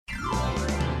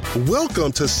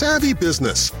Welcome to Savvy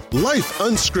Business, Life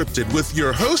Unscripted with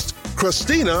your host,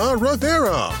 Christina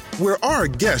Rivera, where our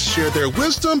guests share their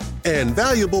wisdom and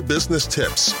valuable business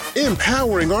tips,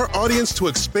 empowering our audience to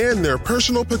expand their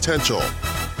personal potential.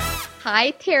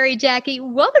 Hi, Terri, Jacke.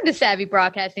 Welcome to Savvy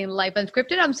Broadcasting, Life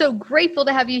Unscripted. I'm so grateful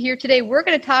to have you here today. We're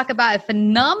going to talk about a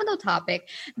phenomenal topic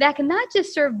that can not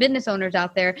just serve business owners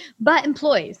out there, but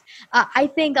employees. I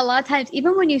think a lot of times,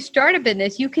 even when you start a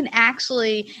business, you can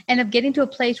actually end up getting to a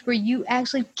place where you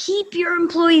actually keep your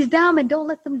employees down and don't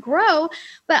let them grow.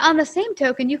 But on the same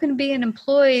token, you can be an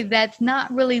employee that's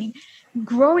not really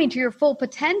growing to your full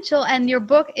potential. And your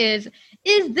book is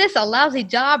this a lousy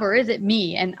job or is it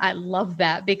me? And I love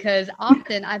that because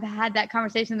often I've had that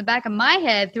conversation in the back of my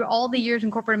head through all the years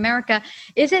in corporate America.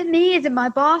 Is it me? Is it my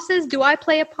bosses? Do I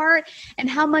play a part? And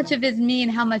how much of it is me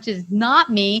and how much is not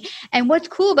me? And what's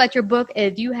cool about your book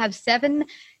is you have 7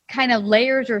 kind of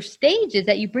layers or stages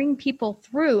that you bring people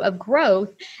through of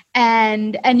growth,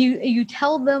 and you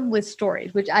tell them with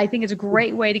stories, which I think is a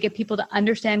great way to get people to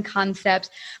understand concepts.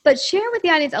 But share with the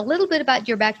audience a little bit about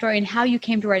your backstory and how you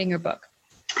came to writing your book.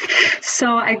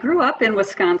 So I grew up in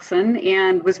Wisconsin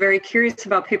and was very curious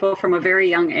about people from a very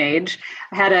young age.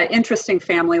 I had an interesting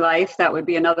family life. That would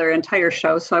be another entire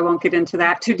show, so I won't get into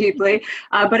that too deeply.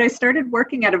 But I started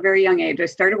working at a very young age. I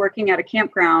started working at a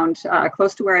campground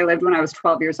close to where I lived when I was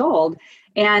 12 years old.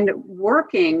 And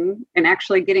working and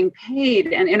actually getting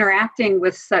paid and interacting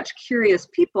with such curious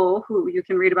people who you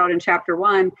can read about in chapter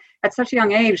 1 at such a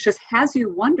young age just has you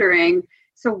wondering,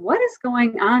 so what is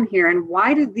going on here and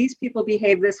why do these people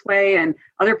behave this way and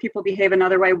other people behave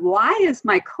another way? Why is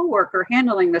my coworker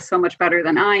handling this so much better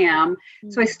than I am?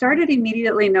 So I started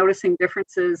immediately noticing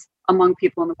differences among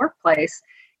people in the workplace.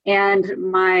 And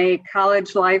my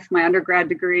college life, my undergrad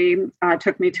degree,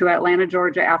 took me to Atlanta,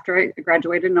 Georgia after I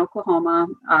graduated in Oklahoma,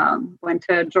 went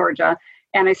to Georgia,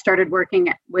 and I started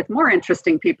working with more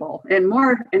interesting people in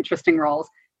more interesting roles.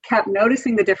 Kept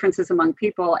noticing the differences among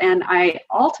people. And I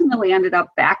ultimately ended up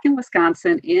back in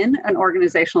Wisconsin in an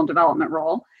organizational development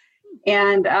role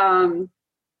and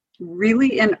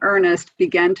really in earnest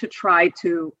began to try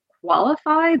to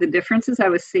qualify the differences I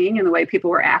was seeing in the way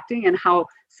people were acting and how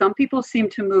some people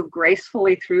seemed to move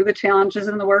gracefully through the challenges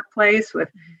in the workplace with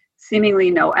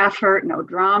seemingly no effort, no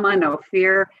drama, no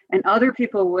fear. And other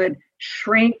people would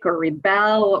shrink or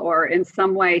rebel or in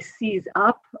some way seize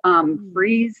up,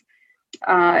 freeze.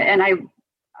 And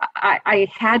I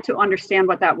had to understand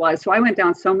what that was. So I went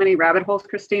down so many rabbit holes,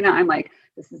 Christina. I'm like,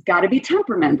 this has got to be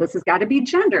temperament. This has got to be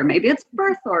gender. Maybe it's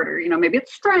birth order. Maybe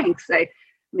it's strengths.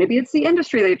 Maybe it's the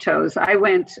industry they chose.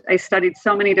 I studied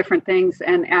so many different things.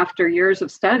 And after years of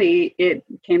study, it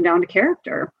came down to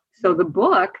character. So the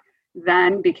book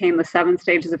then became the 7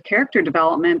 stages of character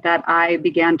development that I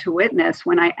began to witness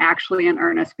when I actually in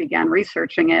earnest began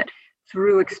researching it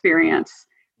through experience,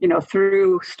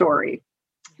 through story.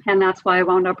 And that's why I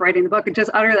wound up writing the book.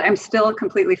 I'm still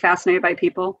completely fascinated by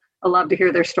people. I love to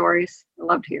hear their stories.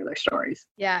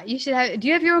 Yeah, you should have. Do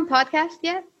you have your own podcast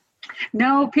yet?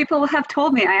 No, people have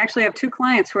told me. I actually have 2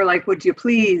 clients who are like, would you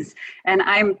please? And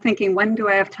I'm thinking, when do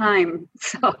I have time?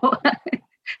 So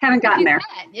haven't gotten there.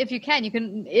 If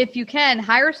you can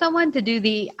hire someone to do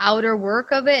the outer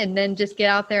work of it and then just get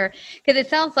out there. Because it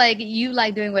sounds like you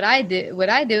like doing what I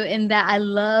do in that I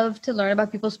love to learn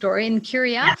about people's story and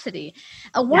curiosity.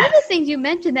 One of the things you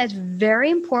mentioned that's very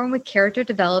important with character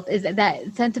develop is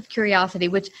that sense of curiosity,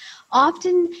 which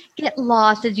often get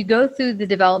lost as you go through the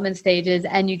development stages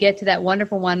and you get to that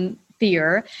wonderful one,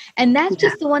 fear. And that's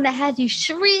just the one that has you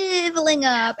shriveling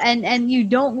up and you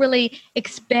don't really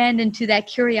expand into that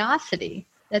curiosity.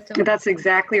 That's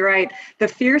exactly right. The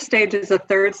fear stage is a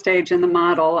 3rd stage in the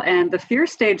model. And the fear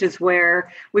stage is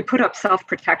where we put up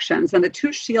self-protections. And the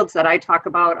 2 shields that I talk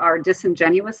about are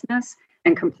disingenuousness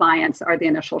and compliance are the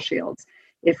initial shields.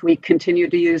 If we continue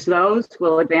to use those,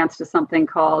 we'll advance to something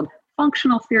called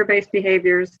functional fear-based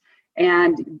behaviors.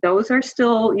 And those are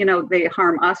still, they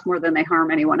harm us more than they harm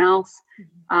anyone else,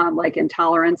 like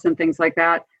intolerance and things like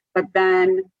that. But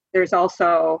then there's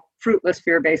also fruitless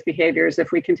fear-based behaviors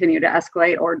if we continue to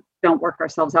escalate or don't work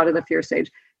ourselves out of the fear stage.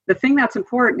 The thing that's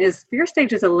important is fear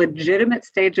stage is a legitimate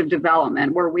stage of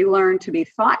development where we learn to be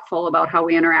thoughtful about how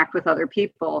we interact with other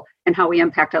people and how we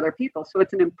impact other people. So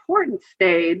it's an important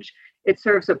stage. It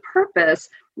serves a purpose.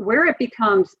 Where it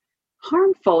becomes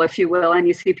harmful, if you will, and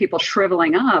you see people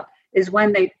shriveling up, is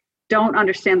when they don't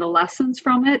understand the lessons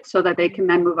from it so that they can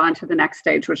then move on to the next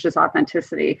stage, which is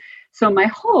authenticity. So my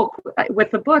hope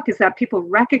with the book is that people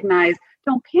recognize,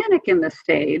 don't panic in this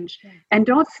stage and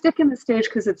don't stick in the stage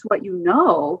because it's what you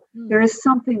know. There is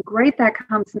something great that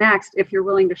comes next if you're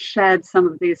willing to shed some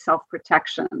of these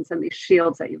self-protections and these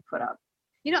shields that you put up.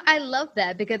 I love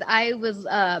that because I was,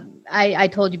 I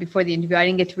told you before the interview, I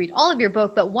didn't get to read all of your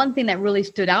book, but one thing that really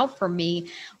stood out for me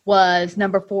was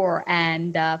number 4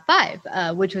 and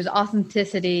 5, which was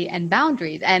authenticity and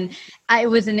boundaries. And it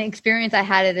was an experience I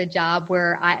had at a job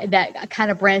where that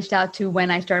kind of branched out to when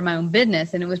I started my own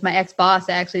business. And it was my ex-boss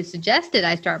that actually suggested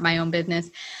I start my own business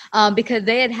because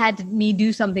they had me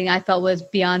do something I felt was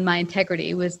beyond my integrity.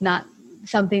 It was not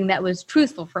something that was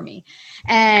truthful for me.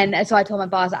 And so I told my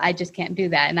boss, I just can't do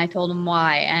that. And I told him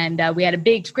why. And we had a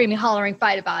big screaming, hollering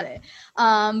fight about it.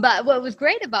 But what was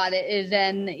great about it is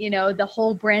then, the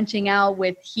whole branching out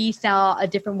with, he saw a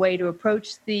different way to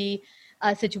approach the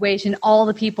situation. All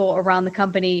the people around the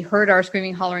company heard our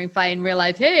screaming, hollering fight and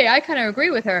realized, hey, I kind of agree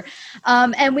with her.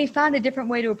 And we found a different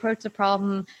way to approach the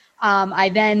problem. I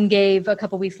then gave a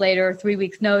couple weeks later, 3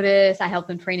 weeks notice. I helped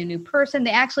them train a new person. They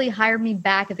actually hired me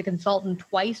back as a consultant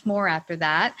twice more after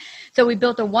that. So we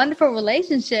built a wonderful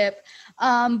relationship.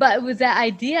 But it was that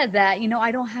idea that,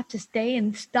 I don't have to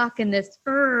stay stuck in this.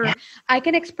 I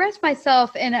can express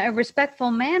myself in a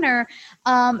respectful manner,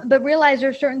 but realize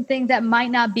there are certain things that might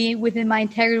not be within my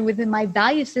integrity, within my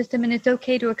value system. And it's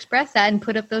okay to express that and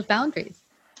put up those boundaries.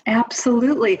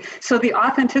 Absolutely. So the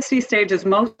authenticity stage is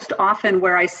most often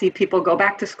where I see people go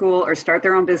back to school or start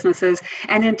their own businesses.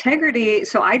 And integrity,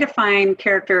 so I define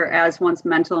character as one's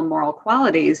mental and moral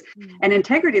qualities. And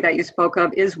integrity that you spoke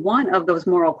of is one of those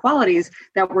moral qualities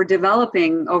that we're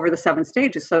developing over the 7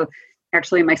 stages. So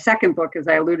actually in my second book, as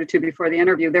I alluded to before the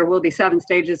interview, there will be 7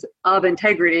 stages of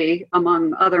integrity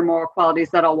among other moral qualities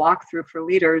that I'll walk through for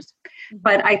leaders.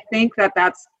 But I think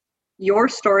that's your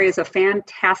story is a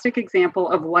fantastic example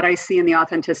of what I see in the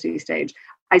authenticity stage.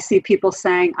 I see people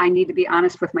saying, I need to be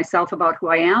honest with myself about who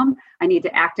I am. I need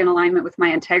to act in alignment with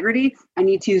my integrity. I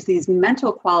need to use these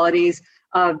mental qualities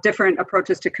of different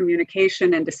approaches to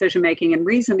communication and decision-making and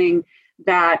reasoning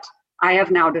that I have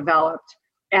now developed.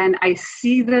 And I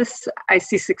see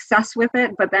success with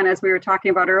it. But then as we were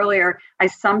talking about earlier, I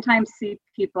sometimes see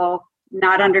people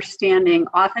not understanding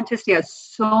authenticity has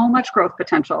so much growth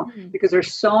potential because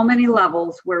there's so many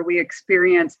levels where we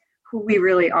experience who we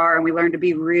really are and we learn to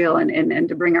be real and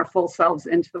to bring our full selves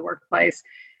into the workplace.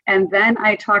 And then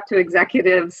I talk to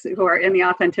executives who are in the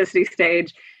authenticity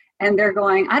stage and they're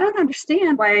going, I don't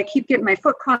understand why I keep getting my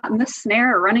foot caught in this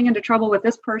snare or running into trouble with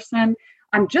this person.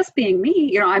 I'm just being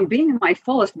me, I'm being my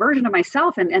fullest version of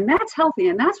myself. And that's healthy.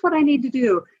 And that's what I need to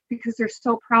do because they're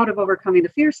so proud of overcoming the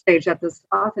fear stage that this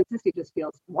authenticity just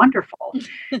feels wonderful.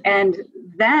 And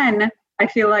then I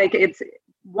feel like it's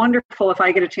wonderful if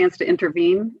I get a chance to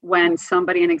intervene when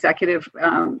somebody, an executive,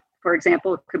 for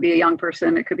example, it could be a young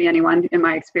person, it could be anyone in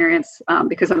my experience,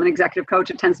 because I'm an executive coach,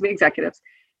 it tends to be executives.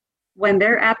 When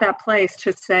they're at that place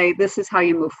to say, this is how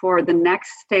you move forward, the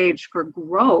next stage for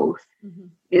growth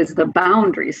is the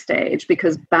boundary stage,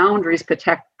 because boundaries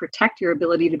protect your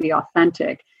ability to be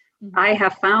authentic. I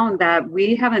have found that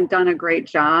we haven't done a great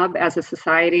job as a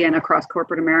society and across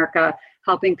corporate America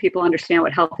helping people understand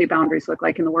what healthy boundaries look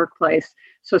like in the workplace.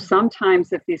 So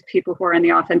sometimes if these people who are in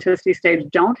the authenticity stage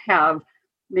don't have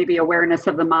maybe awareness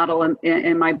of the model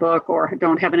in my book, or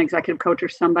don't have an executive coach or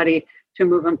somebody to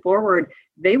move them forward,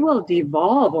 they will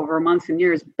devolve over months and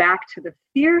years back to the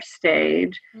fear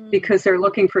stage because they're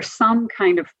looking for some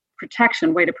kind of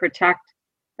protection, way to protect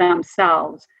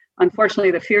themselves.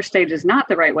 Unfortunately, the fear stage is not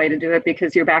the right way to do it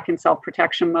because you're back in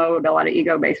self-protection mode, a lot of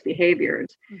ego-based behaviors.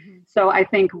 So I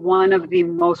think one of the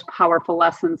most powerful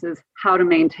lessons is how to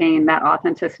maintain that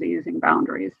authenticity using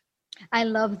boundaries. I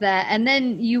love that. And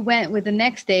then you went with the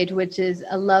next stage, which is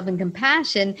a love and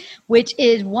compassion, which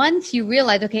is once you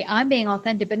realize, okay, I'm being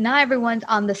authentic, but not everyone's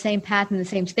on the same path and the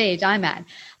same stage I'm at.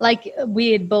 Like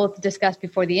we had both discussed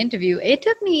before the interview, it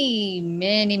took me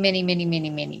many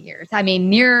years. I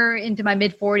mean, near into my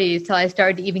mid-40s till I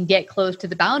started to even get close to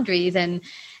the boundaries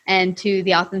and to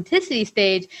the authenticity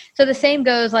stage. So the same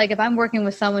goes, like if I'm working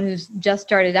with someone who's just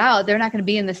started out, they're not going to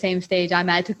be in the same stage I'm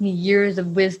at. It took me years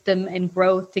of wisdom and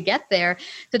growth to get there.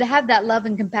 So to have that love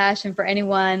and compassion for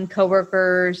anyone,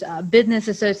 coworkers, business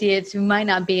associates who might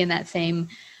not be in that same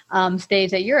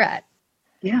stage that you're at.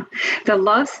 Yeah. The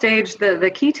love stage,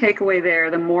 the key takeaway there,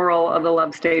 the moral of the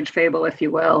love stage fable, if you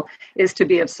will, is to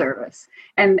be of service.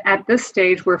 And at this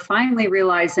stage, we're finally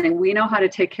realizing we know how to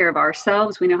take care of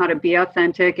ourselves. We know how to be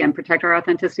authentic and protect our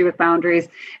authenticity with boundaries.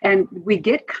 And we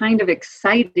get kind of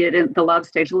excited in the love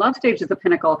stage. The love stage is the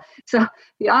pinnacle. So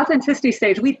the authenticity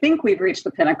stage, we think we've reached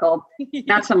the pinnacle.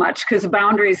 Not so much, because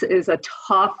boundaries is a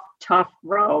tough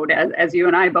road, as you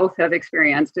and I both have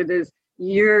experienced. It is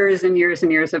years and years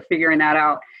and years of figuring that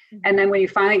out. And then when you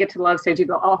finally get to the love stage, you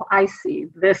go, oh, I see.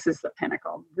 This is the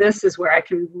pinnacle. This is where I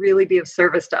can really be of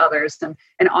service to others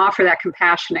and offer that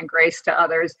compassion and grace to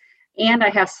others. And I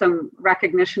have some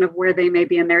recognition of where they may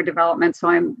be in their development. So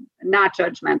I'm not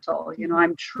judgmental.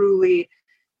 I'm truly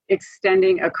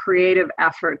extending a creative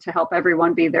effort to help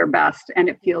everyone be their best. And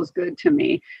it feels good to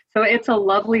me. So it's a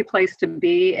lovely place to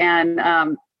be. And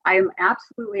I'm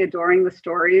absolutely adoring the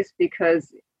stories,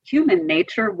 because human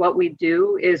nature, what we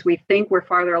do is we think we're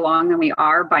farther along than we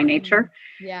are by nature.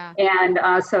 Yeah. And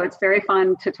so it's very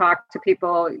fun to talk to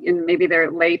people in maybe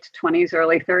their late 20s,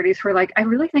 early 30s who are like, I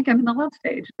really think I'm in the love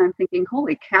stage. And I'm thinking,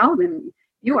 holy cow, then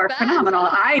you are phenomenal.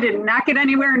 I did not get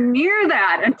anywhere near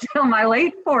that until my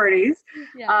late 40s.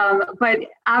 Yeah. But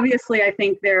obviously, I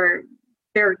think they're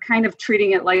kind of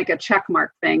treating it like a check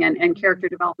mark thing. And character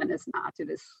development is not. It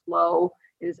is slow.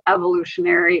 It is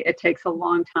evolutionary. It takes a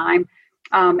long time.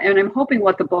 And I'm hoping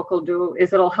what the book will do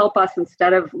is it'll help us,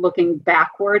 instead of looking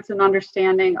backwards and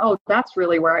understanding, oh, that's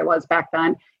really where I was back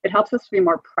then. It helps us to be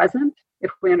more present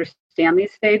if we understand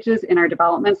these stages in our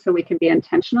development, so we can be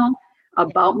intentional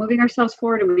about moving ourselves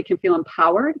forward, and we can feel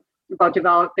empowered about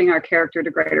developing our character to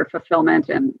greater fulfillment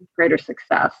and greater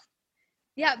success.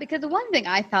 Yeah, because the one thing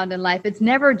I found in life, it's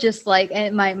never just like,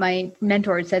 and my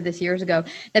mentor had said this years ago,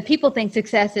 that people think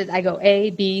success is, I go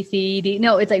A, B, C, D.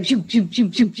 No, it's like, shoot.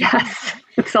 Yes,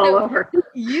 it's all over.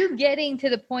 You getting to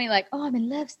the point like, oh, I'm in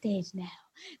love stage now.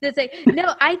 It's like,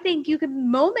 no, I think you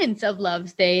can moments of love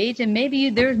stage, and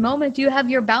maybe there's moments you have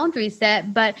your boundaries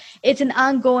set, but it's an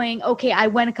ongoing, okay, I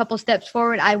went a couple steps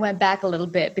forward. I went back a little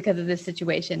bit because of this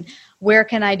situation. Where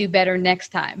can I do better next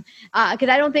time? Because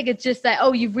I don't think it's just that,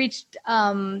 oh, you've reached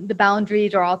the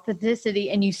boundaries or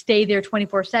authenticity and you stay there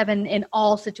 24/7 in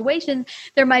all situations.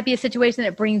 There might be a situation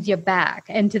that brings you back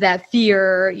into that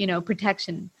fear,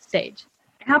 protection stage.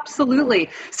 Absolutely.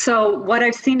 So what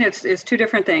I've seen is two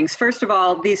different things. First of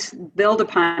all, these build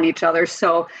upon each other.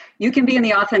 So you can be in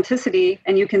the authenticity,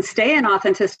 and you can stay in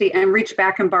authenticity and reach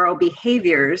back and borrow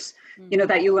behaviors,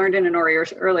 that you learned in an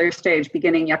earlier stage,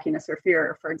 beginning yuckiness or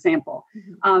fear, for example.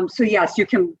 So yes, you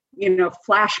can,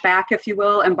 flash back, if you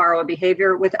will, and borrow a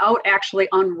behavior without actually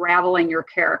unraveling your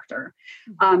character.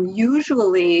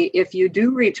 Usually, if you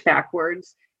do reach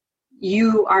backwards,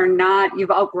 you've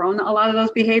outgrown a lot of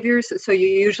those behaviors. So you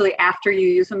usually, after you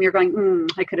use them, you're going,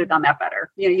 I could have done that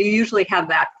better. You usually have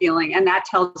that feeling, and that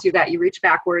tells you that you reach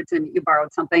backwards and you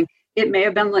borrowed something. It may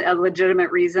have been a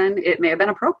legitimate reason. It may have been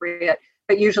appropriate,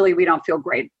 but usually we don't feel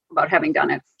great about having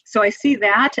done it. So I see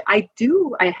that. I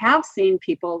have seen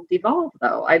people devolve,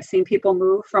 though. I've seen people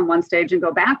move from one stage and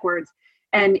go backwards.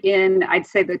 And in, I'd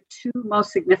say, the two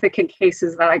most significant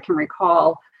cases that I can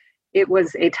recall, it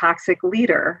was a toxic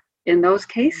leader in those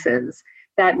cases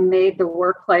that made the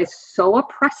workplace so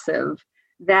oppressive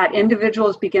that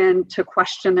individuals begin to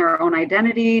question their own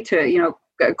identity, to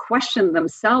question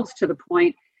themselves to the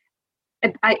point.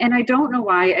 And I don't know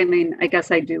why. I mean, I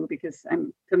guess I do, because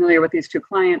I'm familiar with these two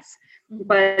clients,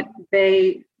 but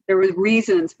there were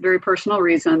reasons, very personal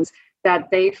reasons, that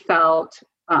they felt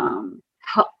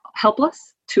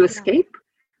helpless to escape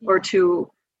or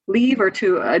to leave or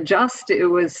to adjust. It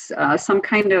was some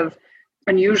kind of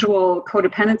unusual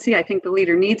codependency. I think the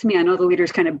leader needs me. I know the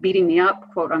leader's kind of beating me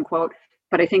up, quote unquote,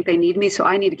 but I think they need me. So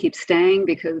I need to keep staying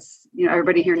because,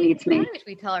 everybody here needs me.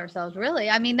 We tell ourselves, really.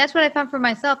 I mean, that's what I found for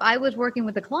myself. I was working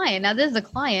with a client. Now, this is a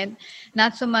client,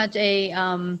 not so much a,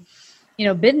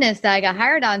 business that I got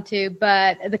hired onto,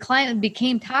 but the client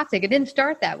became toxic. It didn't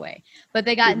start that way, but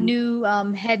they got new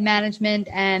head management,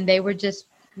 and they were just,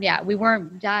 we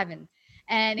weren't jiving.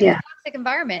 And it was a toxic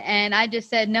environment. And I just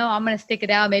said, no, I'm going to stick it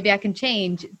out. Maybe I can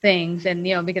change things. And,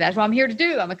 because that's what I'm here to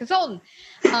do. I'm a consultant.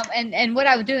 And what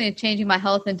I was doing is changing my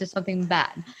health into something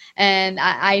bad. And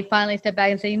I finally stepped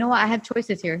back and said, you know what? I have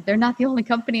choices here. They're not the only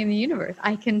company in the universe.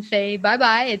 I can say,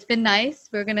 bye-bye. It's been nice.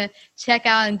 We're going to check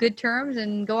out on good terms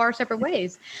and go our separate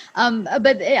ways.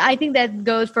 But I think that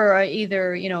goes for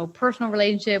either, personal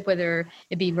relationship, whether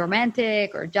it be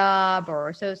romantic or job or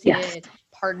associate.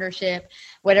 Partnership,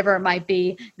 whatever it might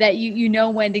be, that you know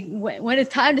when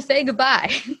it's time to say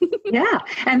goodbye. Yeah.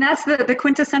 And that's the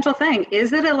quintessential thing.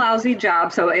 Is it a lousy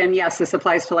job? So, and yes, this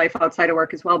applies to life outside of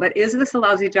work as well, but is this a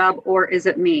lousy job or is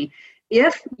it me?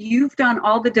 If you've done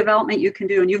all the development you can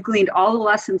do and you've gleaned all the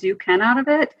lessons you can out of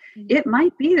it, it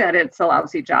might be that it's a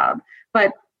lousy job.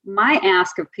 But my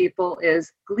ask of people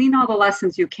is glean all the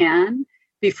lessons you can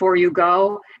before you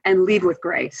go and leave with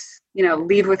grace.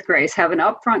 Leave with grace. Have an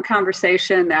upfront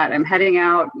conversation that I'm heading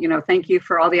out. Thank you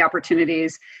for all the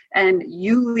opportunities. And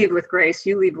you leave with grace.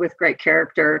 You leave with great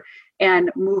character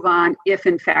and move on if,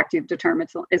 in fact, you've determined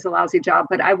it's a lousy job.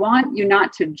 But I want you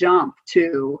not to jump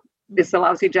to it's a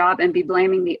lousy job and be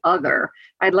blaming the other.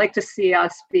 I'd like to see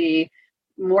us be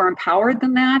more empowered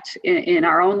than that in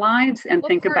our own lives and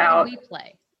think about. We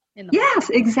play in the yes,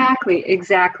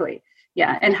 exactly.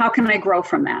 Yeah. And how can I grow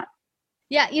from that?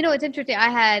 Yeah. It's interesting. I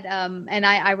had, and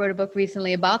I wrote a book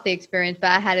recently about the experience,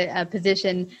 but I had a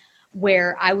position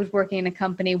where I was working in a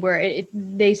company where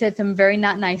they said some very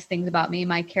not nice things about me,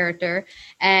 my character,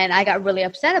 and I got really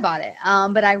upset about it.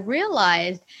 But I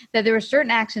realized that there were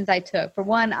certain actions I took. For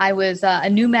one, I was a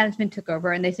new management took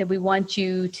over, and they said, we want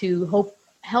you to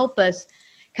help us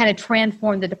kind of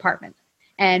transform the department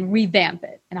and revamp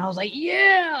it. And I was like,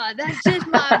 yeah, that's just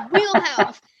my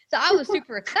wheelhouse. So I was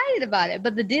super excited about it.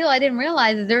 But the deal I didn't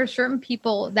realize is there are certain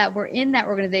people that were in that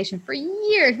organization for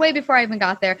years, way before I even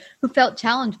got there, who felt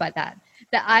challenged by that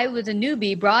I was a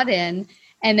newbie brought in.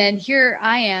 And then here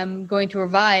I am going to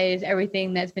revise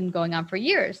everything that's been going on for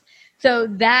years. So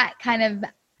that kind of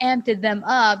amped them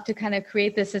up to kind of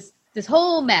create this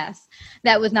whole mess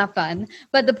that was not fun.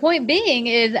 But the point being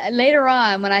is later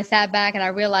on when I sat back and I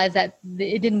realized that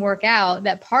it didn't work out,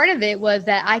 that part of it was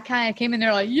that I kind of came in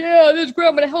there like, yeah, this is great.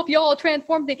 I'm going to help you all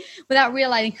transform things without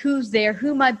realizing who's there,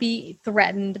 who might be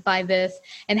threatened by this,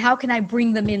 and how can I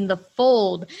bring them in the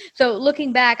fold. So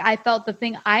looking back, I felt the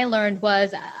thing I learned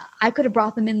was I could have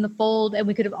brought them in the fold and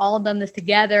we could have all done this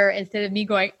together instead of me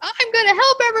going, I'm going to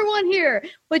help everyone here.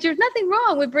 But there's nothing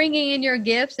wrong with bringing in your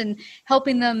gifts and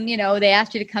helping them. They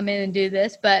asked you to come in and do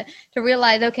this, but to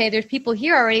realize, okay, there's people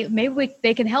here already. Maybe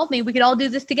they can help me. We could all do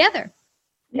this together.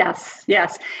 Yes.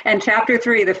 And chapter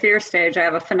 3, the fear stage, I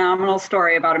have a phenomenal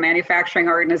story about a manufacturing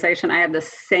organization. I had the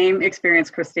same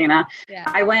experience, Christina. Yeah.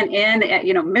 I went in,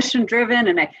 mission driven,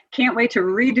 and I can't wait to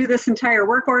redo this entire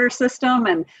work order system.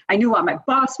 And I knew what my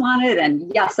boss wanted.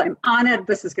 And yes, I'm on it.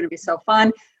 This is going to be so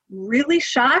fun. Really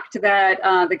shocked that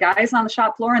the guys on the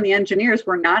shop floor and the engineers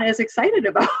were not as excited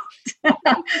about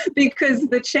because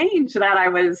the change that I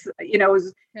was,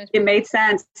 it made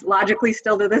sense logically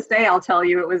still to this day. I'll tell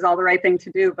you, it was all the right thing to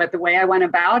do. But the way I went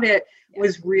about it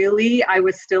was really, I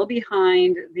was still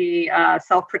behind the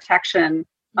self-protection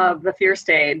of the fear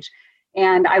stage.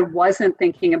 And I wasn't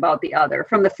thinking about the other.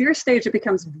 From the fear stage, it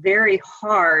becomes very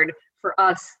hard for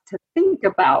us to think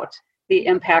about the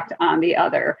impact on the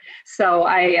other. So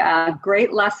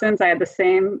great lessons. I had the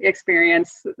same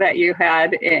experience that you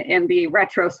had in the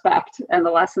retrospect and the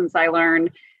lessons I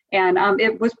learned. And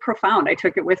it was profound. I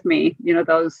took it with me.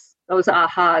 Those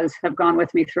ahas have gone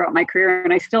with me throughout my career.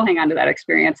 And I still hang on to that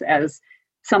experience as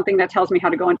something that tells me how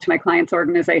to go into my clients'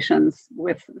 organizations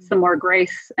with some more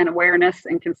grace and awareness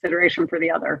and consideration for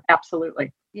the other.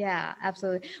 Absolutely. Yeah,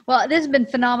 absolutely. Well, this has been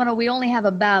phenomenal. We only have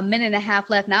about a minute and a half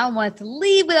left. Now I want to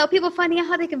leave without people finding out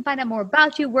how they can find out more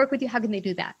about you, work with you. How can they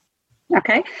do that?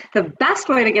 Okay. The best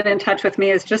way to get in touch with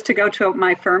me is just to go to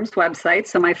my firm's website.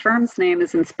 So my firm's name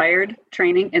is Inspired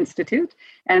Training Institute,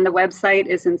 and the website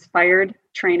is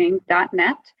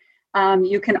inspiredtraining.net.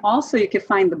 You can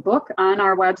find the book on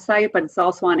our website, but it's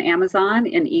also on Amazon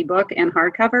in ebook and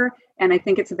hardcover. And I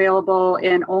think it's available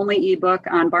in only ebook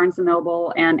on Barnes &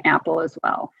 Noble and Apple as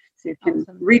well. So you can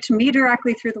reach me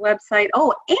directly through the website.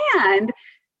 Oh, and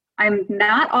I'm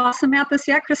not awesome at this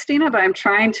yet, Christina, but I'm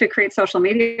trying to create social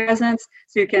media presence.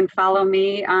 So you can follow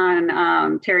me on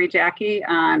Terri Jacke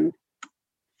on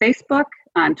Facebook,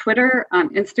 on Twitter, on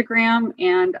Instagram,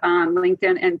 and on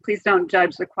LinkedIn. And please don't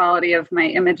judge the quality of my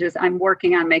images. I'm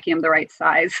working on making them the right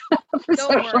size for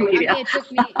social media. It took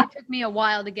me a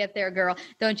while to get there, girl.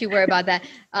 Don't you worry about that.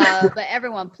 But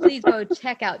everyone, please go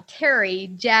check out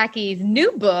Terri Jacke's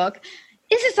new book.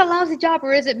 Is this a lousy job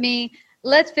or is it me?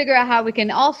 Let's figure out how we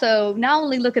can also not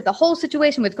only look at the whole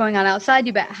situation, what's going on outside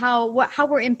you, but how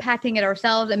we're impacting it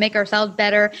ourselves and make ourselves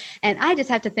better. And I just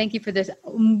have to thank you for this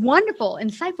wonderful,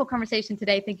 insightful conversation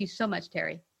today. Thank you so much,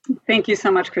 Terri. Thank you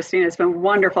so much, Christina. It's been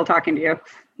wonderful talking to you.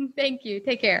 Thank you.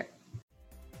 Take care.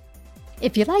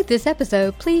 If you like this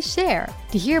episode, please share.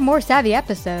 To hear more savvy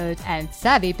episodes and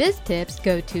savvy biz tips,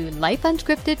 go to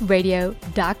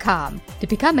lifeunscriptedradio.com. To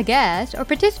become a guest or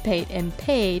participate in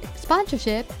paid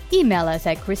sponsorship, email us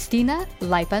at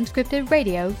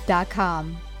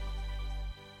Christina@lifeunscriptedradio.com.